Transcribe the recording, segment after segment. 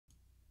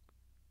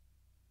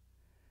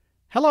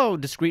Hello,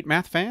 Discrete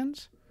Math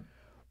fans!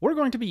 We're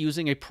going to be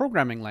using a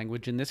programming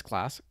language in this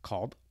class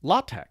called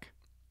LaTeX.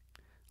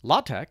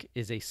 LaTeX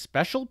is a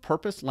special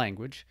purpose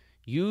language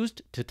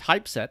used to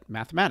typeset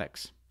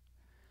mathematics.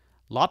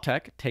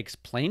 LaTeX takes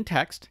plain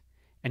text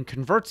and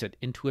converts it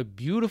into a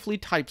beautifully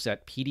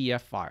typeset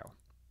PDF file.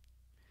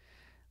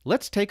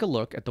 Let's take a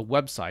look at the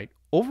website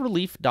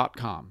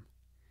overleaf.com.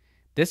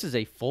 This is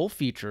a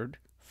full-featured,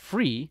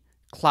 free,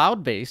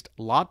 cloud-based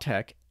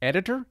LaTeX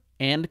editor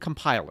and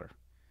compiler.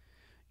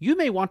 You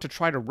may want to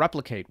try to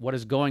replicate what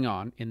is going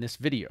on in this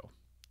video.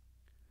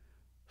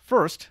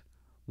 First,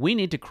 we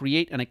need to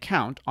create an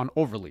account on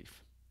Overleaf.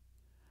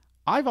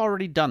 I've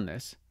already done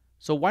this,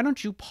 so why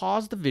don't you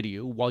pause the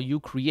video while you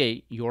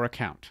create your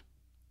account.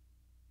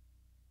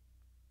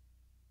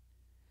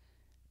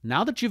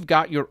 Now that you've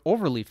got your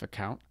Overleaf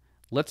account,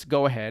 let's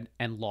go ahead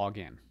and log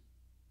in.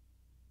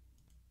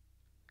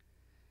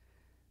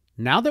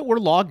 Now that we're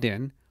logged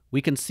in,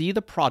 we can see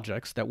the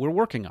projects that we're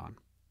working on.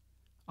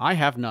 I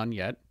have none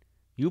yet.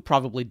 You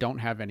probably don't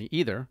have any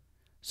either,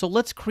 so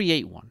let's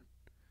create one.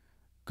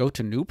 Go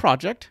to New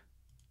Project,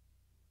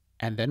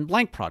 and then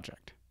Blank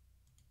Project.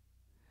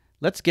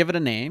 Let's give it a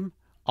name.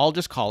 I'll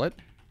just call it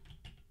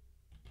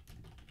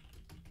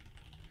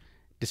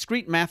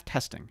Discrete Math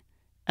Testing,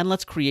 and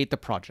let's create the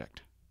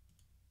project.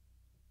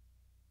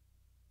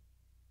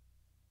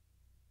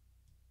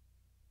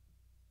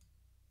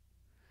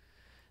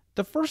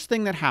 The first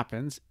thing that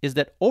happens is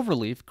that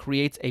Overleaf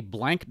creates a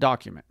blank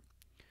document.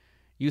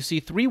 You see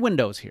three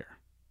windows here.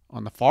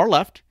 On the far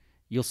left,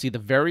 you'll see the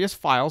various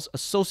files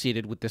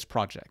associated with this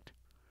project.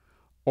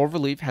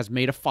 Overleaf has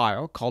made a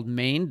file called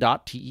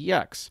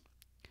main.tex.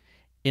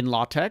 In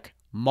LaTeX,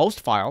 most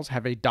files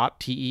have a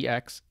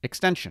 .tex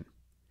extension.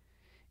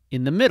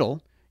 In the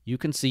middle, you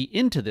can see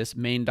into this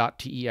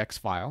main.tex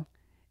file,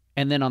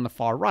 and then on the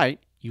far right,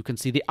 you can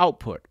see the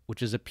output,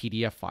 which is a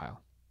PDF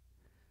file.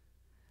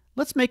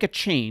 Let's make a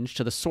change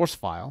to the source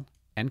file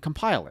and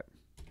compile it.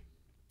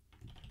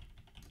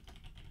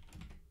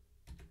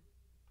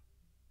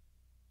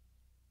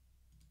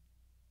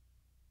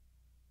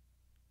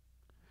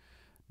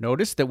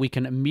 Notice that we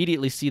can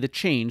immediately see the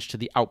change to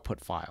the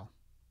output file.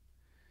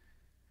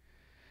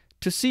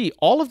 To see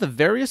all of the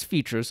various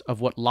features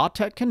of what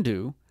LaTeX can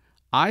do,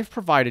 I've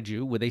provided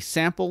you with a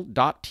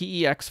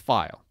sample.tex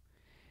file.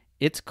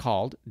 It's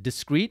called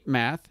Discrete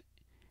Math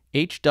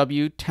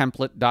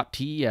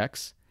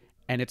hwtemplate.tex,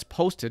 and it's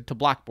posted to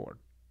Blackboard.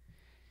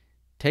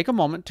 Take a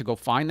moment to go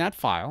find that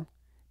file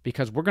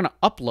because we're going to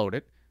upload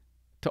it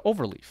to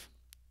Overleaf.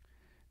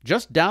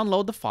 Just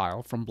download the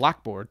file from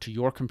Blackboard to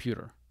your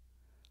computer.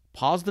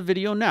 Pause the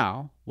video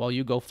now while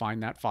you go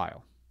find that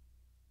file.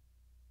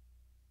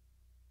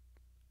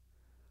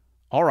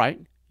 All right,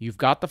 you've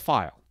got the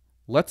file.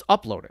 Let's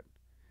upload it.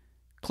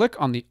 Click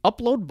on the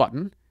Upload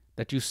button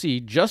that you see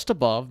just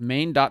above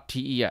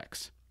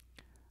main.tex.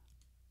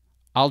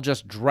 I'll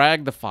just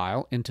drag the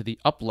file into the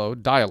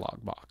Upload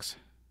dialog box.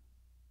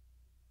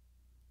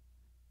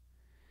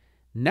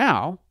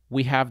 Now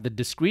we have the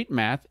Discrete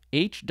Math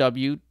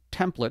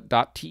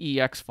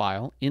hwtemplate.tex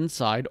file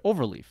inside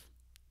Overleaf.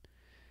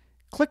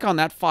 Click on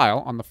that file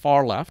on the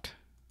far left.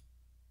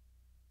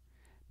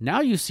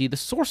 Now you see the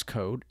source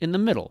code in the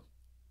middle.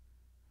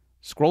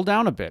 Scroll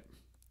down a bit.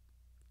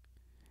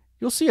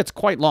 You'll see it's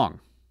quite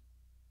long.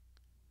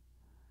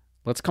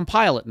 Let's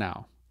compile it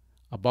now.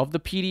 Above the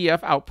PDF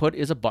output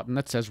is a button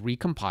that says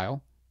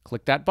Recompile.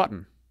 Click that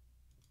button.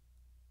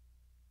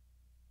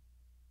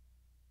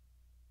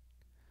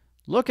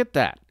 Look at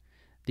that.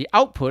 The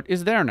output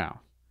is there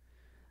now.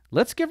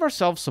 Let's give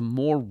ourselves some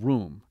more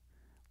room.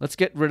 Let's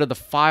get rid of the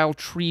File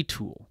Tree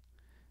tool.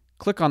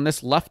 Click on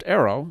this left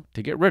arrow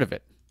to get rid of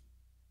it.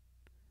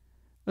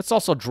 Let's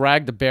also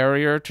drag the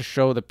barrier to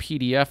show the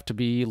PDF to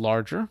be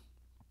larger.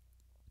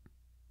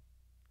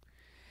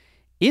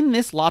 In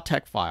this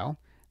LaTeX file,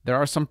 there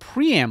are some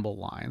preamble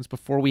lines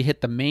before we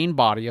hit the main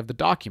body of the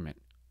document,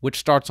 which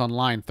starts on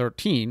line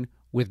 13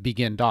 with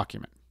Begin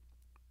Document.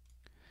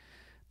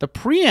 The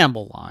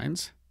preamble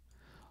lines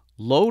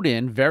load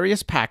in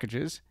various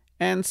packages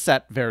and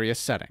set various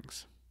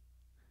settings.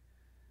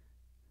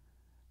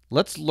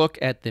 Let's look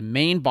at the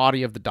main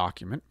body of the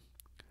document.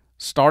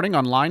 Starting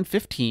on line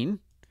 15,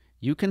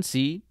 you can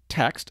see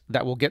text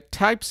that will get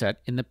typeset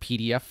in the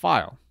PDF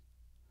file.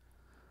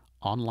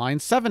 On line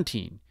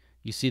 17,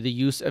 you see the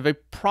use of a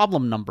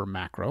problem number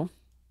macro,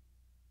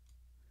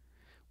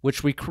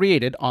 which we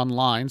created on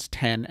lines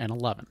 10 and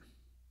 11.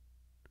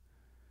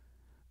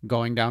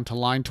 Going down to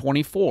line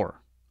 24,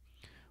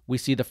 we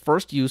see the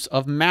first use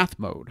of math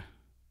mode.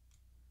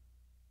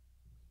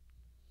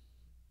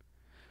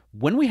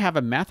 When we have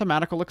a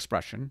mathematical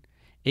expression,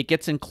 it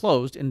gets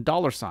enclosed in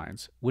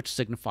 $signs, which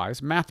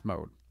signifies math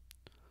mode.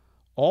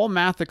 All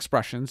math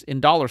expressions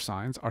in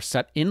 $signs are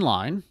set in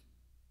line,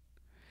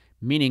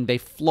 meaning they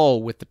flow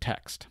with the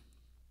text.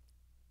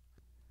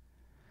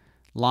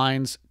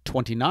 Lines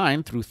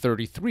 29 through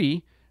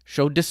 33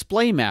 show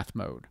display math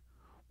mode,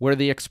 where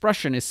the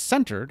expression is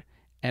centered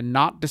and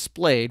not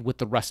displayed with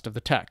the rest of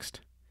the text.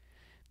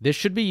 This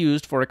should be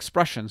used for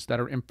expressions that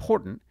are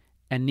important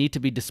and need to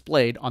be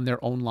displayed on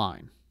their own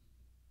line.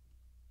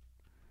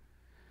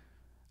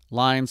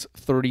 Lines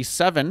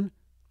 37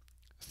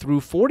 through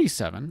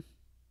 47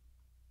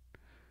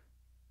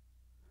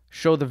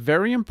 show the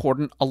very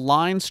important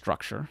align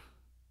structure,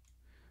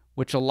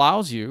 which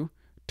allows you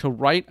to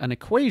write an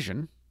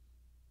equation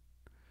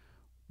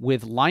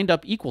with lined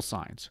up equal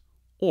signs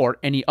or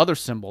any other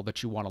symbol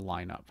that you want to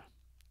line up.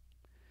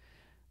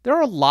 There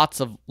are lots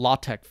of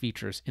LaTeX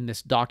features in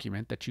this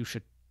document that you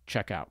should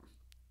check out.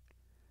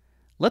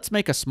 Let's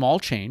make a small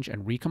change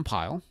and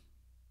recompile.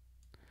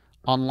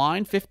 On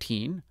line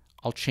 15,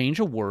 I'll change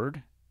a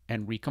word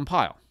and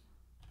recompile.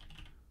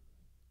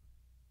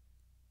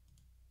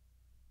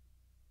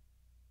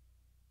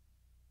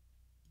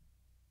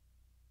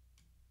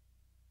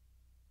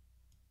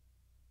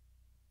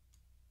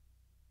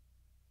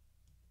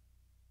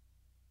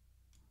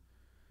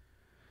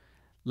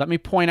 Let me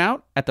point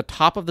out at the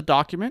top of the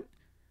document,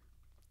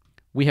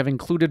 we have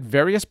included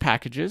various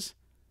packages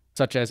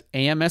such as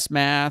AMS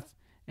Math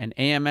and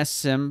AMS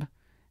Sim.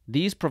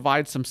 These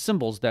provide some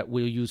symbols that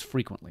we'll use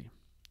frequently.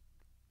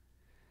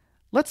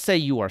 Let's say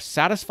you are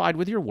satisfied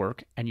with your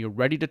work and you're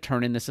ready to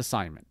turn in this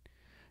assignment.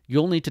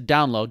 You'll need to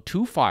download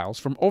two files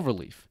from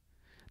Overleaf,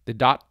 the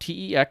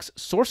 .tex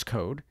source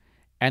code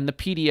and the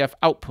PDF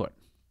output.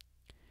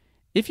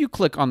 If you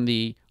click on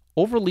the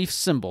Overleaf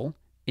symbol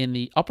in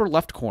the upper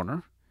left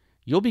corner,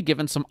 you'll be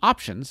given some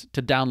options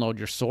to download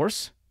your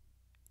source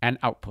and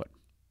output.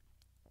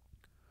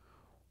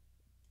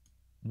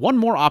 One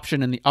more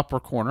option in the upper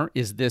corner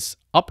is this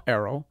up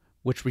arrow,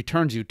 which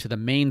returns you to the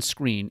main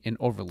screen in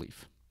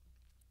Overleaf.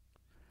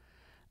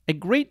 A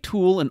great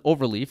tool in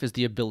Overleaf is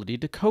the ability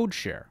to code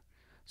share,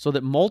 so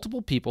that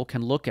multiple people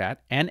can look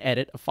at and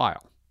edit a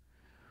file.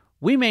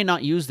 We may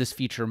not use this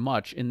feature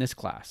much in this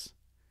class.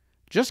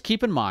 Just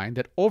keep in mind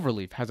that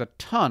Overleaf has a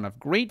ton of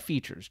great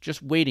features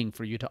just waiting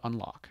for you to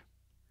unlock.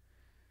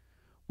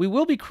 We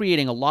will be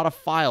creating a lot of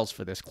files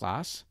for this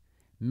class.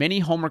 Many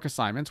homework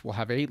assignments will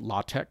have a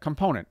LaTeX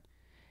component.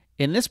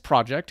 In this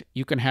project,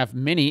 you can have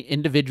many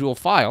individual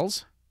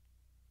files,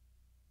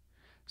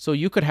 so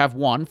you could have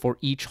one for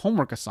each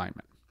homework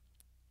assignment.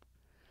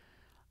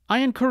 I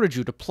encourage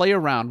you to play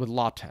around with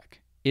LaTeX.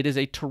 It is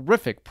a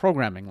terrific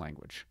programming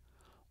language.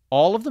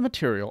 All of the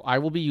material I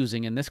will be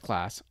using in this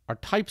class are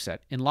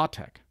typeset in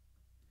LaTeX.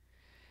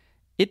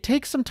 It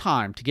takes some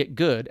time to get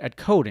good at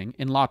coding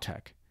in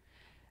LaTeX.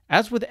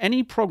 As with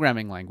any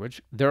programming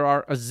language, there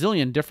are a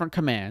zillion different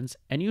commands,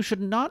 and you should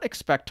not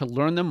expect to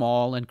learn them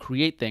all and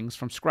create things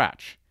from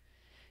scratch.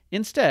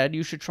 Instead,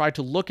 you should try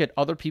to look at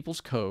other people's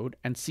code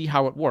and see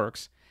how it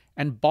works,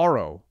 and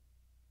borrow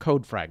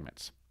code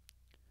fragments.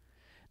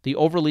 The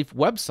Overleaf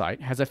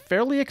website has a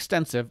fairly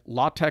extensive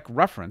LaTeX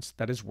reference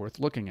that is worth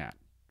looking at.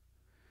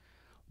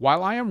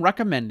 While I am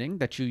recommending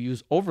that you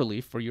use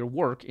Overleaf for your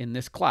work in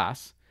this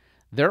class,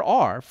 there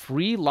are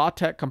free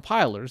LaTeX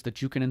compilers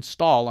that you can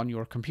install on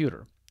your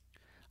computer.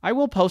 I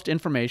will post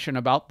information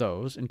about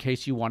those in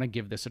case you want to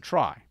give this a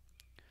try.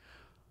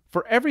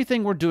 For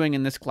everything we're doing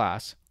in this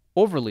class,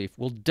 Overleaf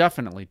will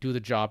definitely do the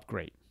job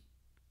great.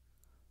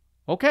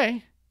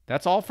 Okay,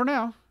 that's all for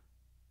now.